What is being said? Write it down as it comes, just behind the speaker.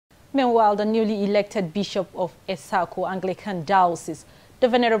Meanwhile, the newly elected Bishop of Etsako Anglican Diocese, the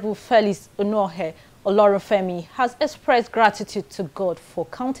Venerable Felix Olorunfemi, has expressed gratitude to God for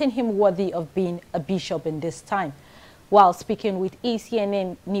counting him worthy of being a bishop in this time. While speaking with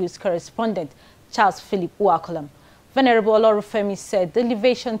ACNN news correspondent Charles Philip Uakolam, Venerable Olorunfemi said the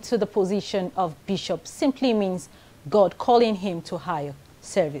elevation to the position of bishop simply means God calling him to higher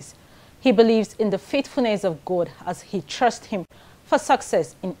service. He believes in the faithfulness of God as he trusts him for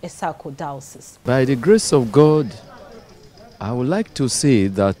success in Etsako Diocese. By the grace of God, I would like to say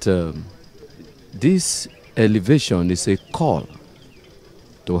that this elevation is a call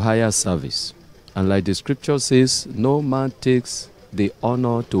to higher service. And like the scripture says, no man takes the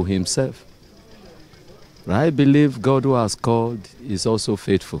honor to himself. But I believe God who has called is also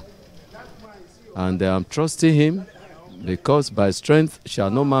faithful. And I'm trusting him because by strength shall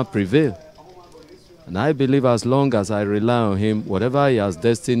no man prevail. And I believe as long as I rely on him, whatever he has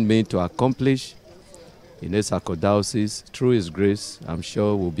destined me to accomplish in Etsako Diocese, through his grace, I'm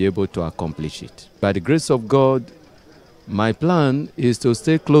sure we'll be able to accomplish it. By the grace of God, my plan is to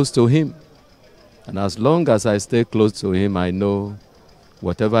stay close to him. And as long as I stay close to him, I know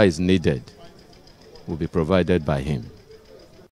whatever is needed will be provided by him.